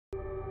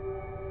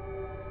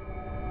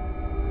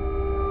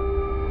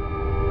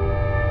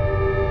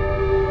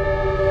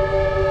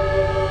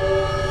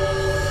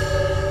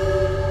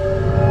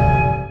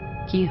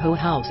Kehoe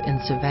House in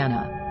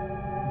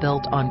Savannah.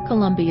 Built on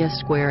Columbia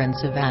Square in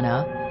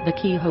Savannah, the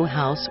Kehoe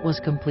House was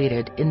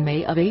completed in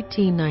May of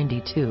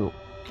 1892.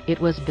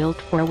 It was built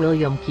for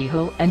William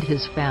Kehoe and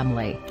his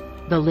family.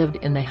 They lived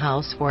in the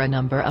house for a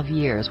number of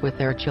years with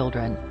their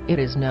children. It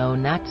is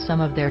known that some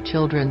of their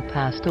children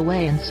passed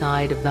away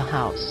inside of the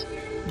house.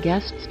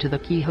 Guests to the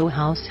Kehoe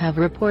House have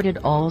reported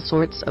all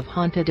sorts of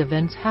haunted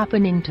events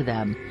happening to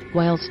them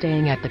while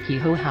staying at the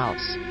Kehoe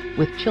House.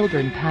 With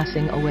children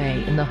passing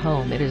away in the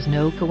home, it is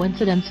no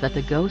coincidence that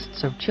the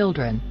ghosts of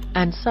children,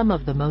 and some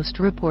of the most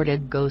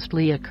reported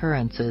ghostly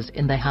occurrences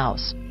in the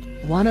house.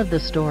 One of the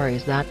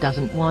stories that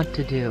doesn't want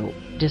to do,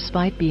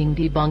 despite being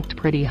debunked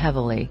pretty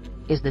heavily,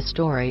 is the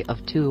story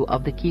of two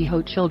of the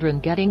Kehoe children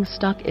getting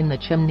stuck in the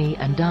chimney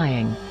and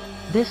dying.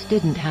 This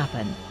didn't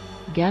happen.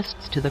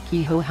 Guests to the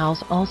Kehoe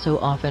House also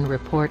often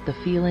report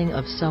the feeling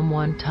of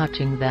someone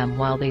touching them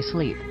while they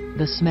sleep.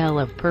 The smell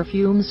of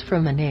perfumes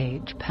from an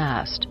age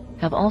past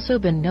have also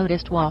been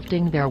noticed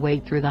wafting their way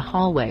through the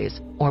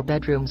hallways or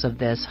bedrooms of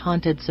this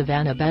haunted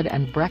Savannah bed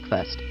and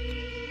breakfast.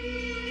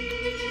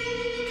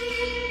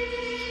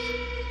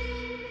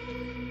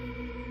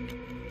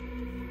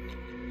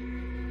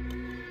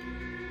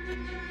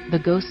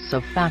 The ghosts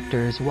of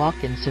Factors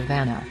Walk in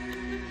Savannah.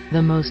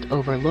 The most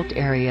overlooked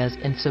areas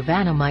in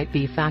Savannah might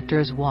be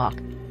Factors Walk.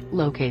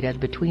 Located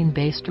between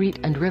Bay Street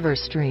and River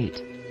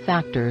Street,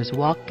 Factors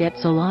Walk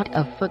gets a lot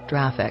of foot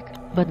traffic,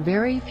 but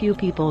very few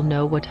people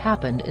know what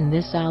happened in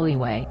this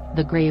alleyway.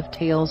 The Grave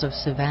Tales of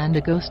Savannah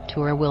Ghost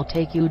Tour will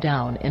take you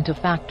down into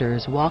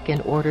Factors Walk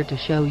in order to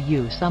show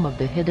you some of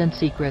the hidden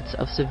secrets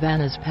of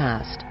Savannah's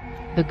past.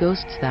 The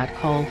ghosts that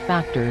call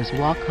Factors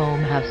Walk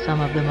home have some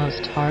of the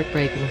most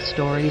heartbreaking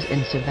stories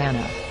in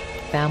Savannah.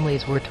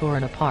 Families were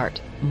torn apart,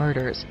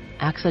 murders,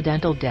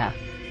 accidental death.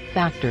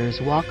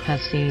 Factors Walk has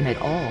seen it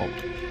all.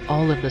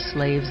 All of the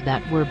slaves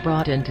that were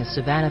brought into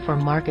Savannah for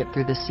market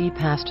through the sea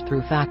passed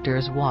through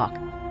Factors Walk.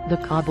 The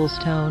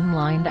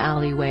cobblestone-lined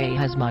alleyway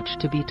has much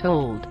to be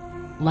told.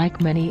 Like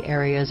many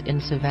areas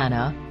in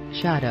Savannah,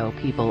 shadow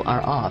people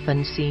are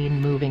often seen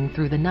moving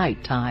through the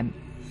nighttime.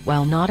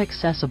 While not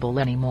accessible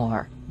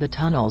anymore, the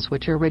tunnels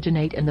which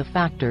originate in the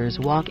Factors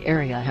Walk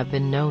area have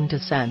been known to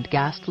send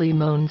ghastly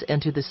moans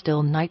into the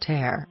still night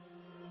air.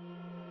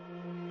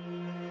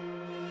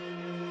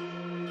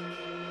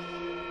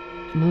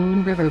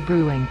 Moon River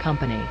Brewing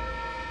Company.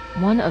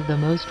 One of the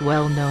most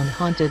well-known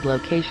haunted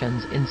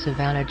locations in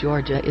Savannah,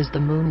 Georgia is the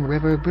Moon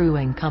River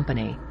Brewing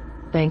Company.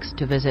 Thanks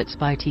to visits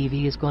by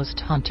TV's Ghost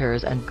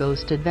Hunters and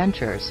Ghost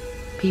Adventures,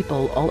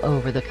 people all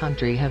over the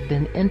country have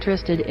been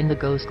interested in the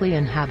ghostly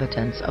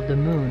inhabitants of the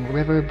Moon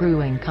River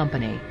Brewing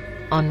Company.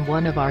 On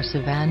one of our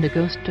Savannah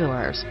Ghost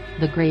Tours,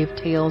 the Grave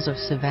Tales of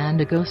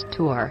Savannah Ghost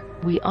Tour,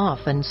 we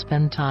often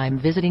spend time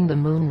visiting the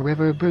Moon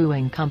River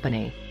Brewing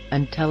Company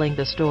and telling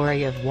the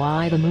story of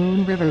why the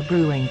Moon River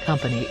Brewing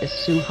Company is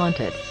so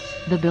haunted.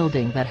 The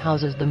building that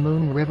houses the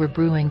Moon River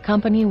Brewing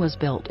Company was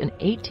built in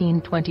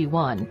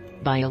 1821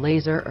 by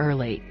Eleazar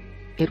Early.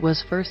 It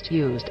was first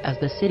used as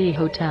the City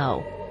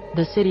Hotel.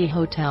 The City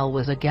Hotel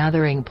was a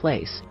gathering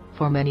place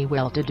for many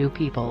well-to-do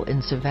people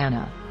in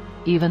Savannah.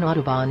 Even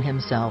Audubon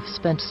himself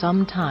spent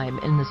some time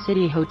in the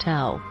City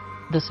Hotel.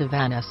 The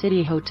Savannah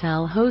City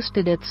Hotel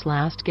hosted its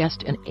last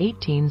guest in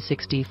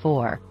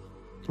 1864.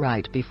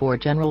 Right before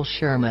General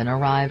Sherman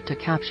arrived to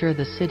capture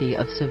the city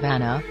of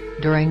Savannah,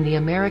 during the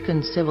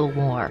American Civil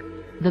War.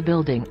 The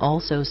building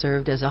also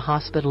served as a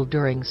hospital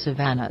during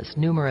Savannah's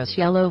numerous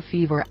yellow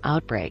fever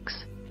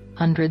outbreaks.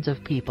 Hundreds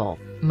of people,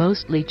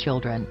 mostly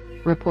children,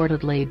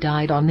 reportedly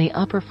died on the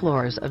upper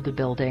floors of the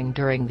building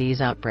during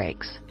these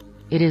outbreaks.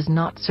 It is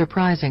not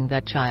surprising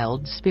that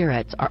child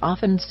spirits are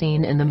often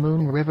seen in the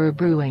Moon River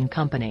Brewing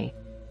Company.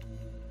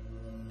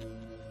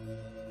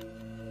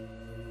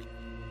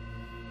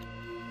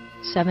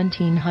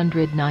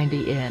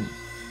 (1790 Inn).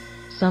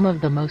 Some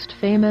of the most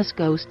famous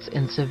ghosts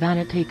in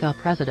Savannah take up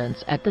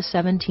residence at the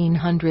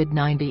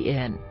 1790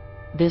 Inn.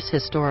 This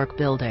historic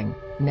building,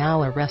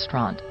 now a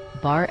restaurant,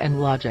 bar and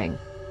lodging,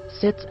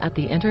 sits at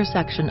the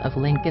intersection of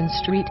Lincoln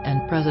Street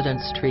and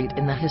President Street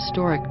in the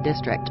historic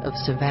district of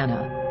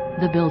Savannah.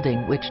 The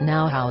building, which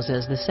now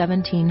houses the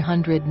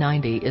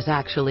 1790, is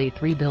actually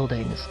three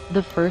buildings.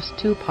 The first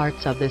two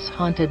parts of this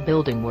haunted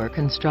building were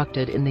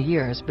constructed in the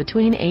years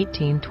between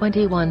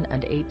 1821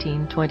 and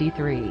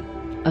 1823.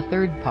 A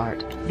third part,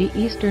 the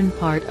eastern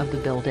part of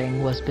the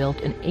building, was built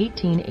in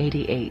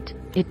 1888.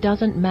 It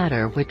doesn't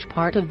matter which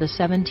part of the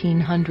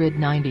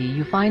 1790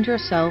 you find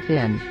yourself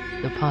in,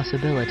 the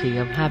possibility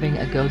of having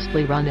a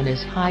ghostly run-in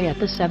is high at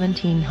the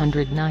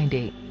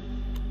 1790.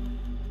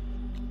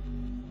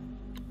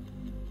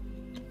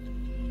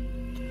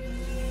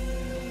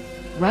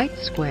 Wright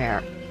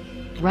Square.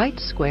 Wright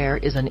Square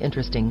is an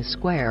interesting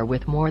square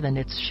with more than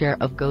its share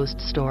of ghost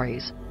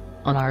stories.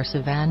 On our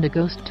Savannah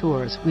Ghost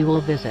Tours we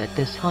will visit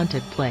this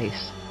haunted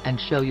place, and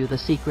show you the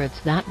secrets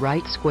that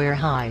Wright Square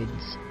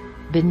hides.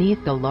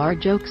 Beneath the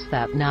large oaks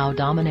that now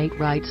dominate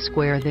Wright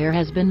Square there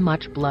has been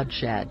much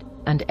bloodshed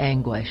and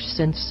anguish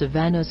since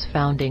Savannah's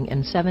founding in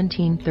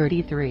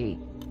 1733.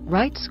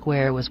 Wright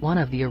Square was one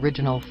of the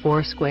original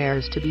 4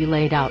 squares to be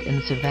laid out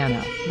in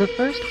Savannah. The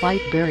first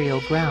white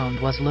burial ground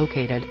was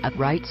located at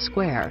Wright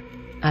Square.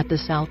 At the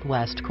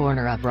southwest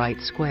corner of Wright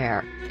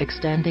Square,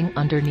 extending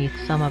underneath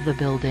some of the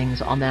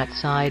buildings on that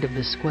side of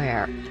the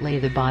square, lay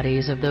the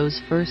bodies of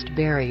those first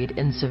buried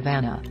in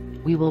Savannah.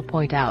 We will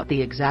point out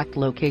the exact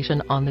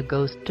location on the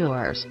ghost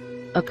tours.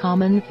 A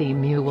common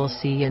theme you will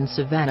see in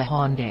Savannah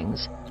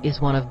hauntings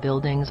is one of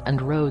buildings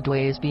and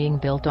roadways being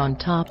built on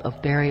top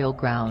of burial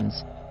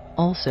grounds.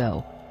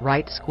 Also,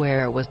 Wright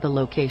Square was the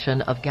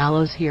location of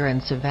gallows here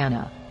in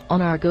Savannah.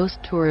 On our ghost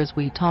tours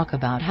we talk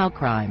about how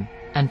crime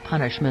and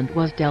punishment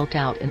was dealt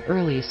out in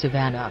early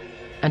Savannah.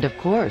 And of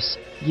course,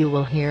 you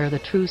will hear the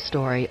true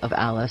story of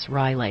Alice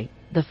Riley,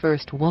 the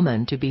first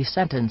woman to be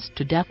sentenced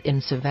to death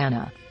in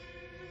Savannah.